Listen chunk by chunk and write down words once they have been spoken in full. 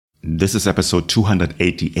This is episode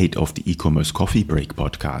 288 of the e-commerce coffee break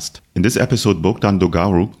podcast. In this episode, Bogdan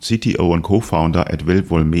Dogaru, CTO and co-founder at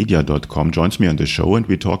willvolmedia.com, joins me on the show, and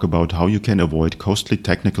we talk about how you can avoid costly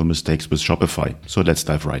technical mistakes with Shopify. So let's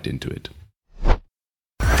dive right into it.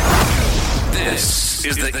 This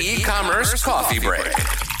is the e-commerce coffee break,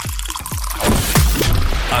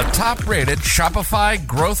 a top-rated Shopify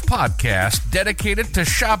growth podcast dedicated to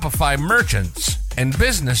Shopify merchants and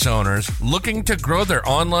business owners looking to grow their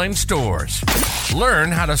online stores.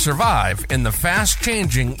 Learn how to survive in the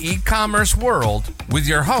fast-changing e-commerce world with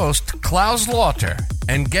your host, Klaus Lauter,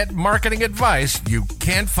 and get marketing advice you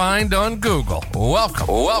can't find on Google.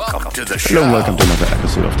 Welcome to the show. Hello and welcome to another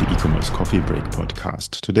episode of the e-commerce coffee break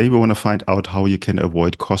podcast. Today we want to find out how you can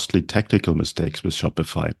avoid costly technical mistakes with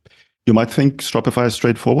Shopify. You might think Shopify is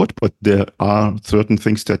straightforward, but there are certain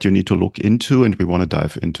things that you need to look into, and we want to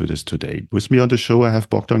dive into this today. With me on the show, I have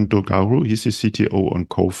Bogdan Dogaru. He's the CTO and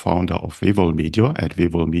co-founder of willvolmedia at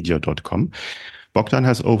willvolmedia.com. Bogdan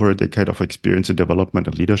has over a decade of experience in development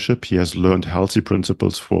and leadership. He has learned healthy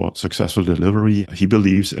principles for successful delivery. He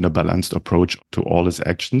believes in a balanced approach to all his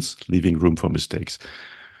actions, leaving room for mistakes.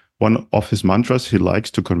 One of his mantras he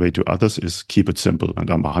likes to convey to others is keep it simple, and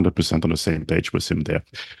I'm 100% on the same page with him there.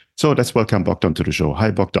 So let's welcome Bogdan to the show.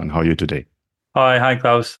 Hi, Bogdan. How are you today? Hi,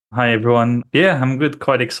 Klaus. Hi, everyone. Yeah, I'm good.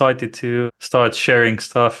 Quite excited to start sharing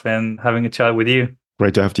stuff and having a chat with you.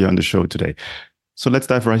 Great to have you on the show today. So let's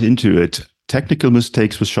dive right into it. Technical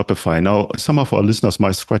mistakes with Shopify. Now, some of our listeners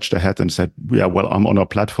might scratch their head and said, yeah, well, I'm on a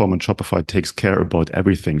platform and Shopify takes care about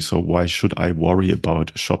everything. So why should I worry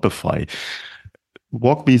about Shopify?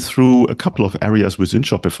 Walk me through a couple of areas within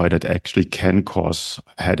Shopify that actually can cause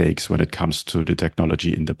headaches when it comes to the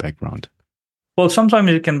technology in the background. Well, sometimes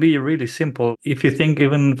it can be really simple. If you think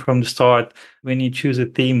even from the start, when you choose a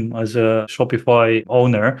theme as a Shopify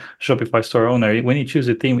owner, Shopify store owner, when you choose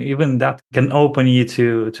a theme, even that can open you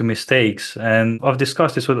to mistakes. And I've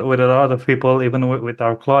discussed this with a lot of people, even with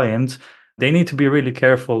our clients. They need to be really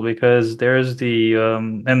careful because there's the,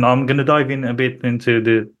 and I'm going to dive in a bit into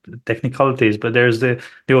the technicalities, but there's the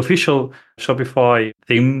official Shopify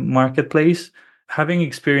theme marketplace. Having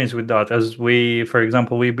experience with that, as we, for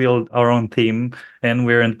example, we build our own theme and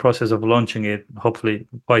we're in the process of launching it, hopefully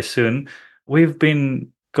quite soon. We've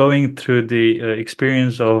been going through the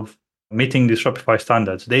experience of meeting the Shopify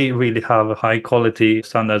standards. They really have high quality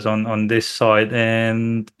standards on this side.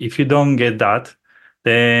 And if you don't get that,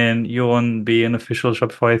 then you won't be an official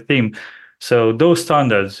Shopify theme. So those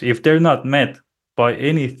standards, if they're not met by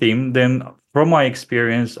any theme, then from my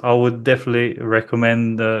experience, I would definitely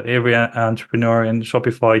recommend every entrepreneur in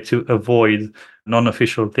Shopify to avoid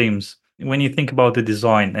non-official themes. When you think about the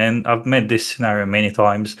design, and I've met this scenario many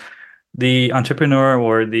times, the entrepreneur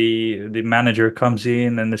or the manager comes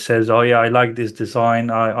in and says, oh yeah, I like this design.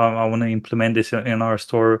 I want to implement this in our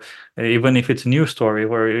store, even if it's a new store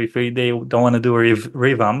or if they don't want to do a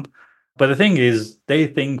revamp. But the thing is, they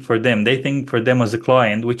think for them as a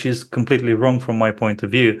client, which is completely wrong from my point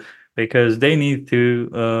of view, because they need to,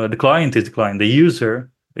 the client is the client, the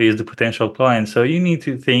user is the potential client. So you need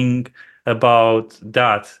to think about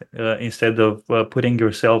that instead of putting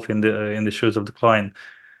yourself in the shoes of the client.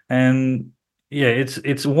 And yeah,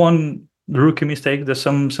 it's one rookie mistake that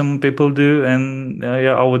some people do, and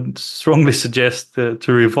I would strongly suggest to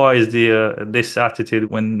revise this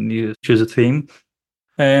attitude when you choose a theme.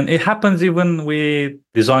 And it happens even with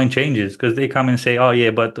design changes, because they come and say, oh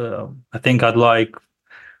yeah, but I think I'd like,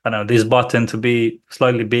 I don't know, this button to be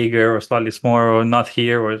slightly bigger or slightly smaller or not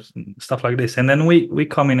here or stuff like this. And then we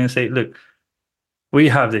come in and say, look, we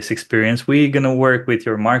have this experience. We're gonna work with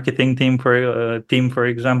your marketing team, for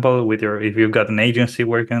example, with if you've got an agency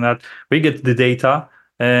working on that. We get the data,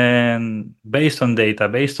 and based on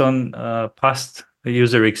past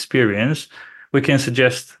user experience, we can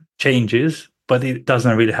suggest changes. But it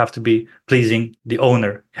doesn't really have to be pleasing the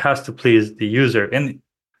owner. It has to please the user, and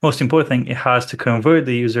most important thing, it has to convert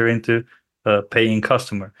the user into a paying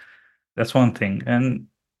customer. That's one thing. And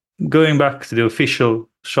going back to the official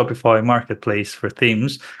Shopify marketplace for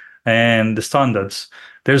themes and the standards,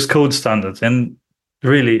 there's code standards. And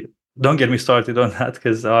really, don't get me started on that,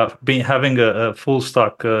 because having a full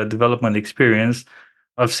stack development experience,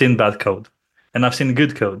 I've seen bad code and I've seen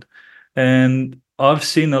good code. And I've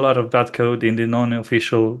seen a lot of bad code in the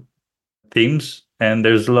non-official themes. And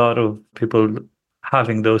there's a lot of people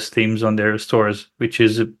having those themes on their stores, which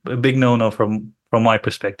is a big no-no from my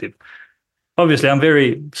perspective. Obviously, I'm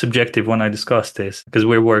very subjective when I discuss this because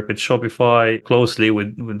we work with Shopify closely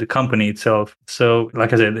with the company itself. So,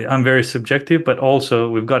 like I said, I'm very subjective, but also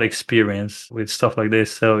we've got experience with stuff like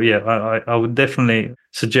this. So, yeah, I would definitely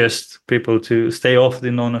suggest people to stay off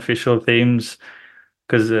the non-official themes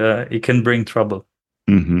because it can bring trouble.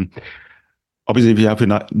 Hmm. Obviously, if you have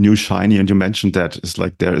a new Shiny, and you mentioned that it's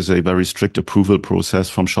like there is a very strict approval process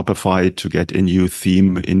from Shopify to get a new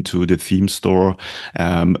theme into the theme store.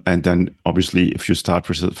 And then obviously, if you start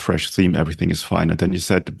with a fresh theme, everything is fine. And then you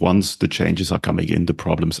said once the changes are coming in, the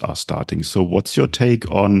problems are starting. So what's your take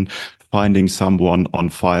on finding someone on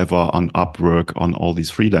Fiverr, on Upwork, on all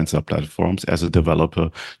these freelancer platforms as a developer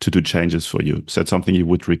to do changes for you? Is that something you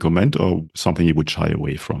would recommend or something you would shy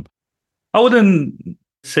away from? I wouldn't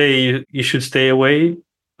say you should stay away.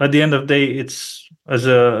 At the end of the day, it's as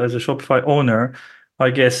a Shopify owner,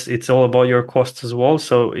 I guess it's all about your costs as well.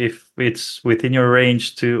 So if it's within your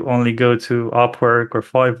range to only go to Upwork or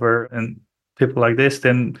Fiverr and people like this,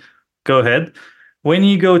 then go ahead. When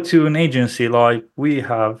you go to an agency like we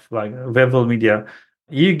have, like Vevel Media,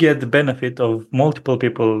 you get the benefit of multiple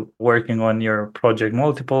people working on your project,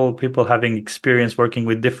 multiple people having experience working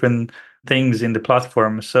with different things in the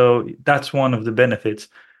platform. So that's one of the benefits.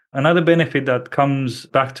 Another benefit that comes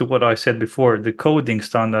back to what I said before, the coding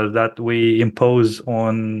standards that we impose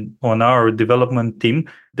on our development team,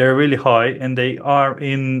 they're really high and they are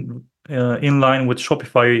in line with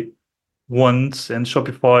Shopify wants and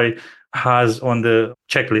Shopify has on the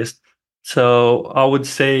checklist. So I would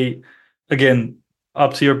say, again,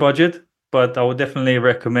 up to your budget, but I would definitely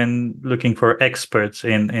recommend looking for experts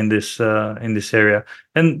in this area.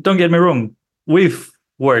 And don't get me wrong, we've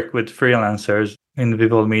worked with freelancers in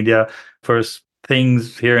visual media for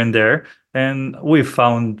things here and there, and we've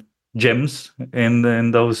found gems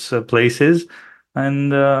in those places.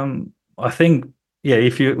 And I think, yeah,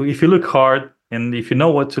 if you look hard and if you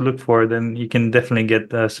know what to look for, then you can definitely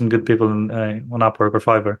get some good people on Upwork or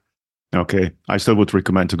Fiverr. Okay, I still would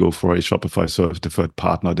recommend to go for a Shopify certified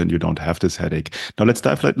partner, then you don't have this headache. Now let's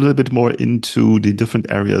dive a little bit more into the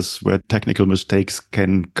different areas where technical mistakes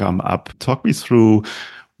can come up. Talk me through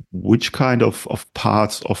which kind of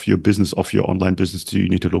parts of your business, of your online business, do you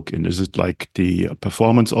need to look in? Is it like the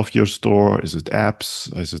performance of your store? Is it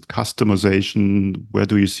apps? Is it customization? Where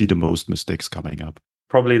do you see the most mistakes coming up?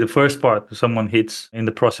 Probably the first part someone hits in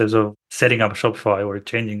the process of setting up a Shopify or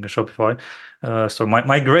changing the Shopify. So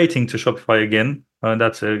migrating to Shopify again,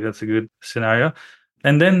 that's a good scenario.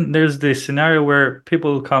 And then there's the scenario where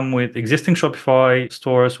people come with existing Shopify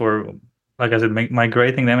stores or, like I said,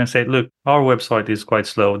 migrating them and say, look, our website is quite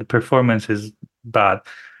slow. The performance is bad.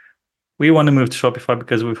 We want to move to Shopify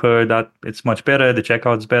because we've heard that it's much better. The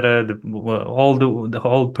checkout's better. The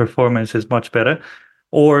whole performance is much better.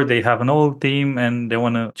 Or they have an old theme and they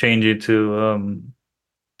want to change it to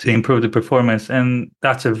improve the performance. And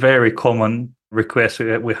that's a very common request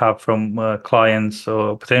that we have from clients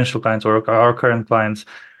or potential clients or our current clients.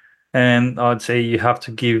 And I'd say you have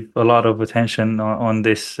to give a lot of attention on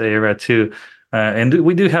this area too. And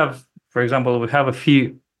we do have, for example, we have a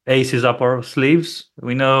few aces up our sleeves.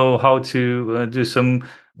 We know how to do some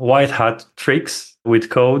white hat tricks with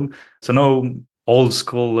code. So no old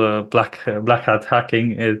school black hat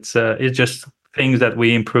hacking. It's just things that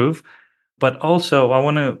we improve. But also, I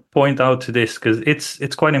want to point out to this because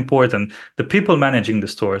it's quite important. The people managing the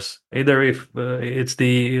stores, either if it's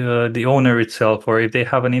the owner itself or if they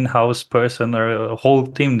have an in-house person or a whole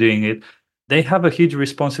team doing it, they have a huge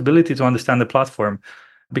responsibility to understand the platform.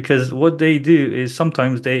 Because what they do is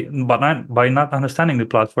sometimes by not understanding the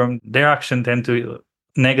platform, their action tend to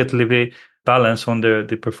negatively balance on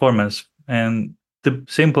the performance. And the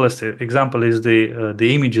simplest example is the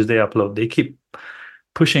images they upload. They keep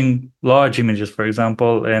pushing large images, for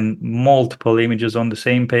example, and multiple images on the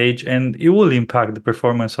same page, and it will impact the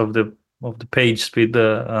performance of the page speed.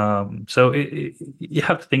 So you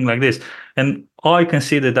have to think like this. And I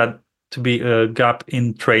consider that to be a gap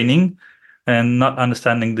in training and not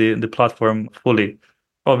understanding the platform fully.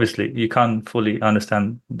 Obviously, you can't fully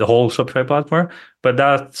understand the whole Shopify platform, but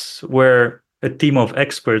that's where a team of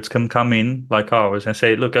experts can come in like ours and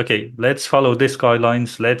say, look, okay, let's follow these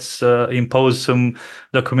guidelines. Let's impose some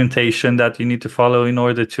documentation that you need to follow in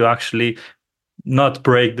order to actually not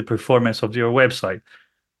break the performance of your website.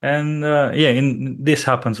 And this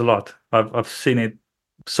happens a lot. I've seen it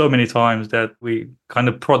so many times that we kind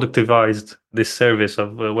of productivized this service of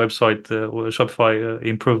website Shopify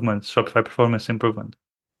improvement, Shopify performance improvement.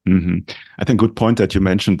 hmm I think good point that you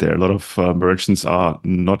mentioned there. A lot of merchants are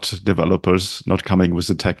not developers, not coming with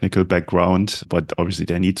a technical background, but obviously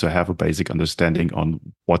they need to have a basic understanding on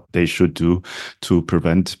what they should do to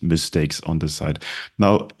prevent mistakes on the side.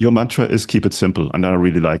 Now, your mantra is keep it simple, and I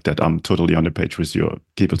really like that. I'm totally on the page with your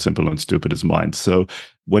keep it simple and stupid is mine. So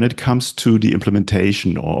when it comes to the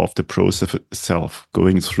implementation or of the process itself,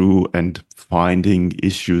 going through and finding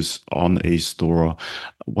issues on a store,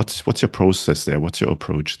 what's your process there? What's your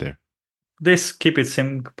approach there? This keep it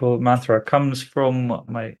simple mantra comes from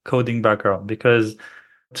my coding background, because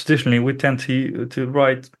traditionally we tend to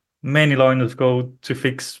write many lines of code to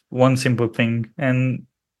fix one simple thing. And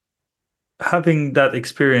having that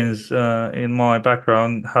experience in my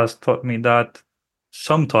background has taught me that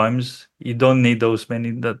sometimes you don't need those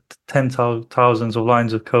many, that thousands of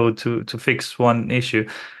lines of code to fix one issue.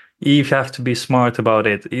 You have to be smart about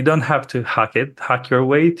it. You don't have to hack your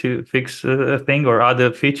way to fix a thing or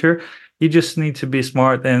other feature. You just need to be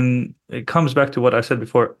smart. And it comes back to what I said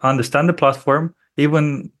before: understand the platform.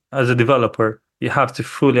 Even as a developer, you have to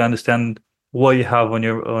fully understand what you have on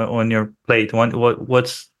your plate.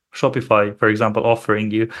 What's Shopify, for example,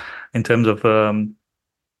 offering you in terms of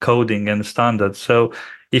coding and standards. So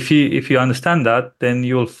if you understand that, then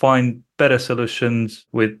you'll find better solutions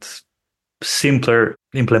with simpler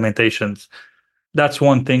implementations. That's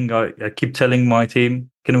one thing I keep telling my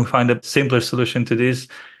team. Can we find a simpler solution to this?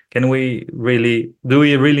 Do we really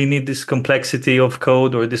need this complexity of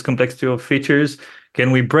code or this complexity of features?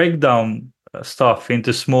 Can we break down stuff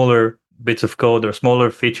into smaller bits of code or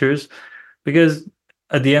smaller features? Because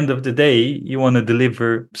at the end of the day, you want to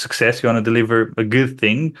deliver success, you want to deliver a good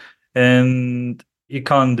thing, and you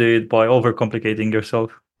can't do it by overcomplicating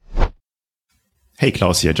yourself. Hey,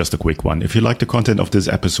 Klaus here, just a quick one. If you like the content of this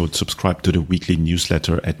episode, subscribe to the weekly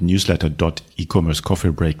newsletter at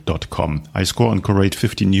newsletter.ecommercecoffeebreak.com. I score and curate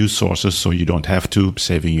 50 news sources so you don't have to,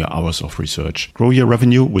 saving your hours of research. Grow your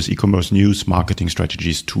revenue with e-commerce news, marketing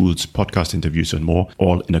strategies, tools, podcast interviews, and more,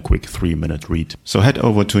 all in a quick 3-minute read. So head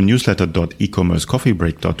over to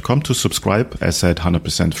newsletter.ecommercecoffeebreak.com to subscribe, as said,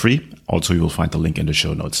 100% free. Also, you will find the link in the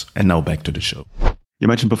show notes. And now back to the show. You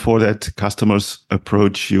mentioned before that your customers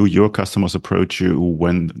approach you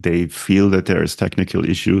when they feel that there is technical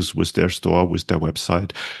issues with their store, with their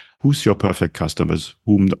website. Who's your perfect customers?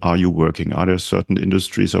 Whom are you working? Are there certain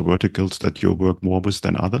industries or verticals that you work more with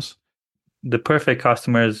than others? The perfect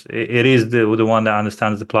customers, it is the one that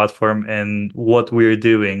understands the platform and what we're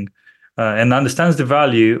doing, and understands the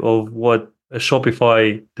value of what a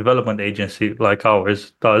Shopify development agency like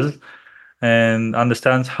ours does, and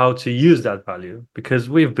understands how to use that value, because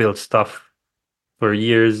we've built stuff for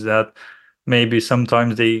years that maybe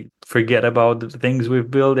sometimes they forget about the things we've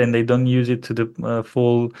built and they don't use it to the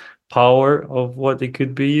full power of what it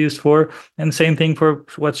could be used for. And same thing for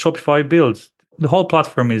what Shopify builds. The whole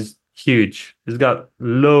platform is huge. It's got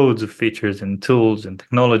loads of features and tools and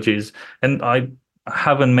technologies. And I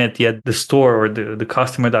haven't met yet the store or the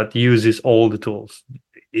customer that uses all the tools.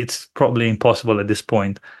 It's probably impossible at this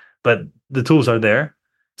point, but the tools are there.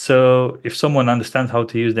 So if someone understands how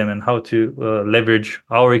to use them and how to leverage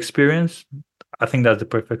our experience, I think that's the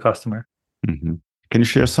perfect customer. Mm-hmm. Can you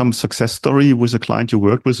share some success story with a client you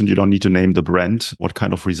worked with, and you don't need to name the brand, what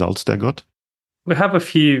kind of results they got? We have a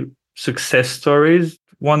few success stories.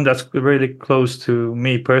 One that's really close to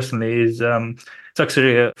me personally is it's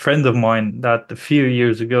actually a friend of mine that a few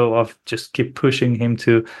years ago I've just keep pushing him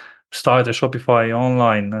to start a Shopify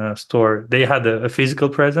online store. They had a physical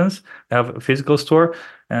presence, they have a physical store,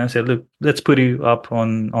 and I said, look, let's put you up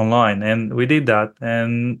online. And we did that.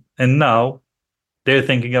 And now they're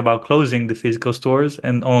thinking about closing the physical stores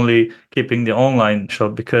and only keeping the online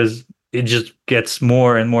shop, because it just gets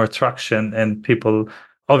more and more traction. And people,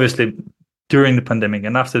 obviously, during the pandemic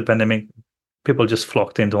and after the pandemic, people just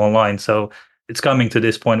flocked into online. So it's coming to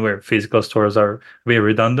this point where physical stores are very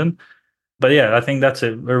redundant. But yeah, I think that's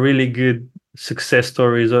a really good success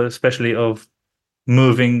story, especially of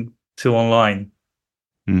moving to online.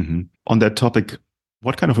 Mm-hmm. On that topic,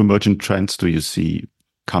 what kind of emergent trends do you see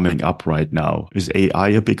coming up right now? Is AI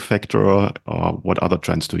a big factor, or what other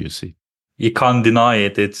trends do you see? You can't deny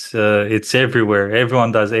it. It's everywhere.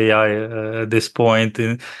 Everyone does AI at this point.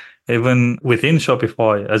 And even within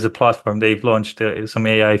Shopify as a platform, they've launched some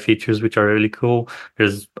AI features which are really cool.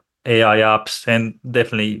 There's AI apps, and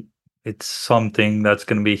definitely it's something that's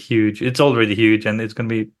going to be huge. It's already huge, and it's going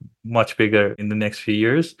to be much bigger in the next few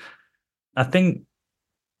years. I think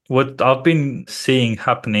what I've been seeing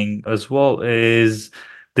happening as well is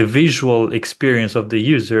the visual experience of the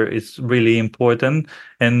user is really important,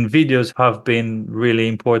 and videos have been really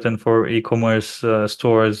important for e-commerce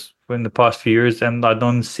stores in the past few years, and I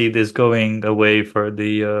don't see this going away for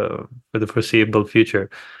the foreseeable future.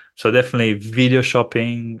 So definitely video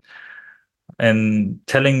shopping and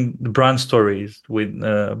telling the brand stories with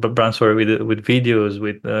with videos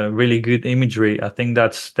with really good imagery. I think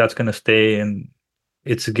that's going to stay, and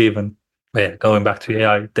it's a given. But yeah, going back to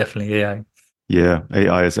AI, definitely AI. Yeah,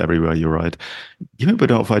 AI is everywhere. You're right. Give me a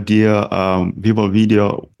bit of idea, Vivo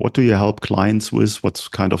Video, what do you help clients with? What's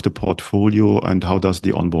kind of the portfolio and how does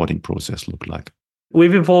the onboarding process look like?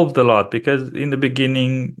 We've evolved a lot because in the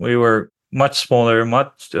beginning we were much smaller,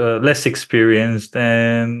 much less experienced,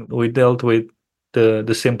 and we dealt with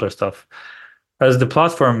the simpler stuff. As the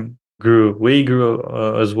platform grew, we grew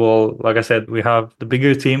as well. Like I said, we have the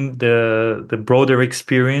bigger team, the broader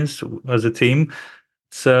experience as a team.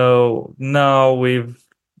 So now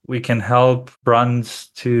we can help brands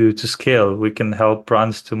to scale. We can help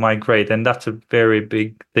brands to migrate, and that's a very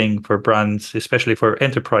big thing for brands, especially for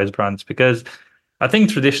enterprise brands, because I think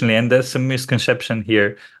traditionally, and there's some misconception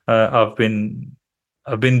here. I've been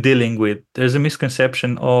dealing with. There's a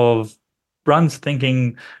misconception of brands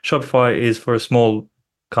thinking Shopify is for small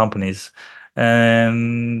companies,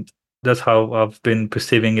 and that's how I've been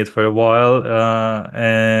perceiving it for a while.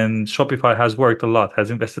 And Shopify has worked a lot, has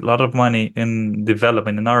invested a lot of money in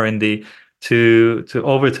development and R&D to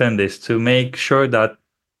overturn this, to make sure that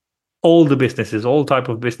all the businesses, all type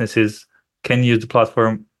of businesses, can use the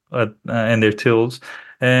platform and their tools.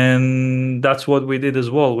 And that's what we did as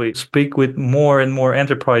well. We speak with more and more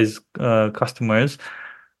enterprise customers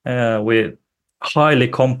with highly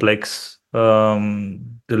complex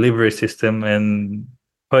delivery system and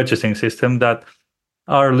purchasing system that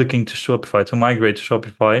are looking to Shopify, to migrate to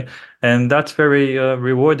Shopify. And that's very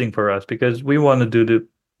rewarding for us because we want to do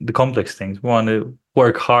the complex things. We want to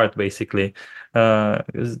work hard, basically.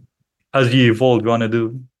 As you evolve, you want to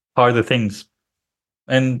do harder things.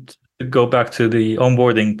 And to go back to the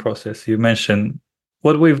onboarding process, you mentioned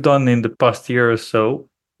what we've done in the past year or so.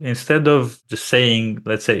 Instead of just saying,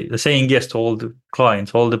 saying yes to all the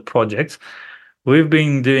clients, all the projects, we've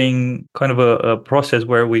been doing kind of a process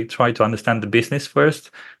where we try to understand the business first,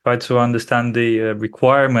 try to understand the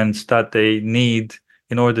requirements that they need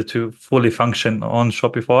in order to fully function on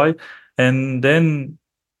Shopify. And then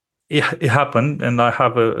it happened, and I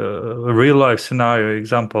have a real life scenario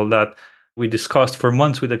example that we discussed for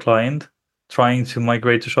months with the client trying to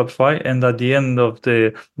migrate to Shopify. And at the end of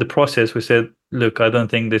the process, we said, look, I don't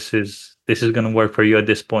think this is going to work for you at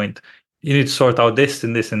this point. You need to sort out this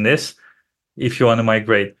and this and this if you want to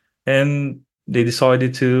migrate. And they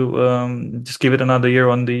decided to just give it another year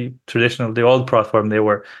on the old platform they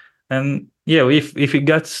were. And yeah, if it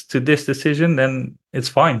gets to this decision, then it's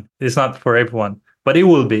fine. It's not for everyone, but it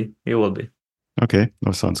will be. It will be. Okay,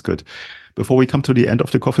 that sounds good. Before we come to the end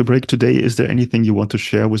of the coffee break today, is there anything you want to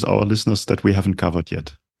share with our listeners that we haven't covered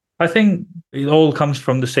yet? I think it all comes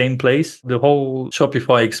from the same place. The whole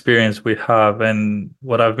Shopify experience we have, and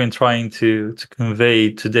what I've been trying to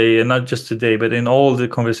convey today, and not just today, but in all the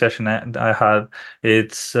conversation I had,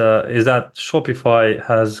 is that Shopify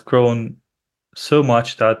has grown so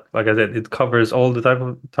much that, like I said, it covers all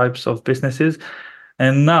the types of businesses.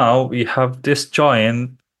 And now we have this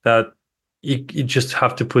giant that you just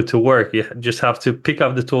have to put to work. You just have to pick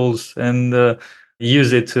up the tools and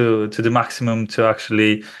use it to the maximum to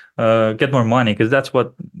actually get more money, because that's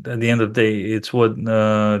what, at the end of the day, it's what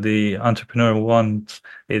the entrepreneur wants.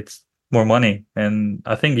 It's more money, and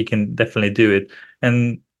I think you can definitely do it.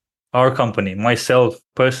 And our company, myself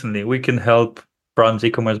personally, we can help brands,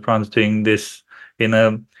 e-commerce brands, doing this in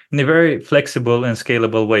a very flexible and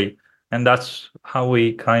scalable way. And that's how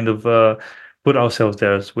we kind of put ourselves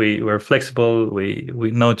there. As we're flexible, we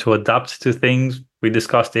know to adapt to things. We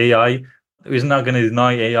discussed AI. We're not going to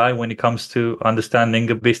deny AI when it comes to understanding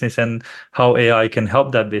a business and how AI can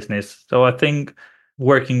help that business. So I think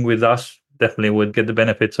working with us definitely would get the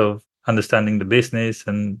benefits of understanding the business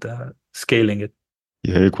and scaling it.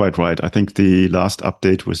 Yeah, you're quite right. I think the last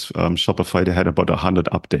update was Shopify. They had about 100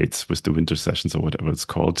 updates with the winter sessions or whatever it's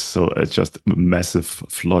called. So it's just a massive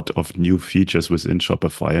flood of new features within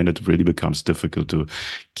Shopify, and it really becomes difficult to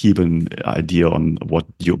keep an idea on what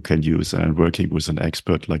you can use. And working with an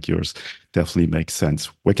expert like yours definitely makes sense.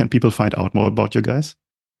 Where can people find out more about you guys?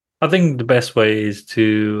 I think the best way is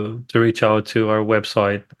to reach out to our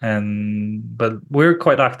website, but we're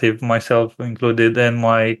quite active, myself included, and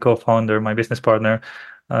my co-founder, my business partner,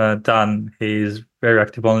 Dan. He's very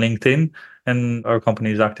active on LinkedIn, and our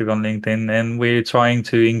company is active on LinkedIn, and we're trying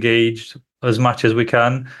to engage as much as we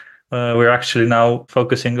can. We're actually now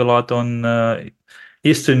focusing a lot on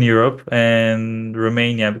Eastern Europe and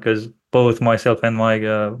Romania, because both myself and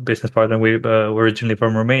my business partner, we were originally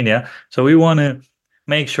from Romania. So we want to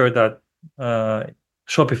make sure that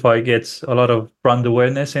Shopify gets a lot of brand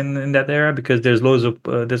awareness in that area, because there's lots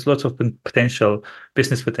of potential,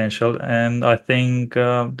 business potential, and I think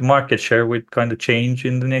the market share would kind of change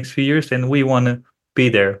in the next few years, and we want to be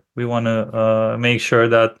there. We want to make sure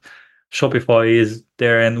that Shopify is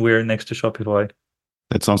there and we're next to Shopify.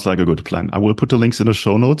 That sounds like a good plan. I will put the links in the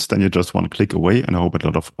show notes. Then you just want to click away, and I hope a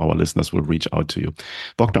lot of our listeners will reach out to you.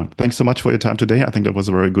 Bogdan, thanks so much for your time today. I think that was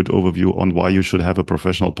a very good overview on why you should have a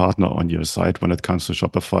professional partner on your side when it comes to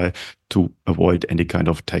Shopify to avoid any kind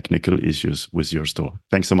of technical issues with your store.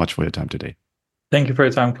 Thanks so much for your time today. Thank you for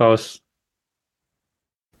your time, Klaus.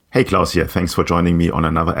 Hey, Klaus here. Thanks for joining me on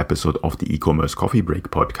another episode of the E-commerce Coffee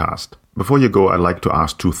Break podcast. Before you go, I'd like to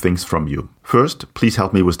ask two things from you. First, please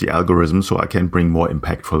help me with the algorithm so I can bring more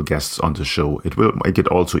impactful guests on the show. It will make it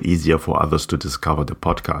also easier for others to discover the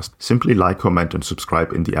podcast. Simply like, comment, and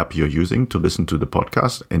subscribe in the app you're using to listen to the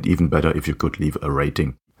podcast, and even better if you could leave a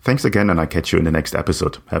rating. Thanks again, and I catch you in the next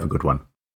episode. Have a good one.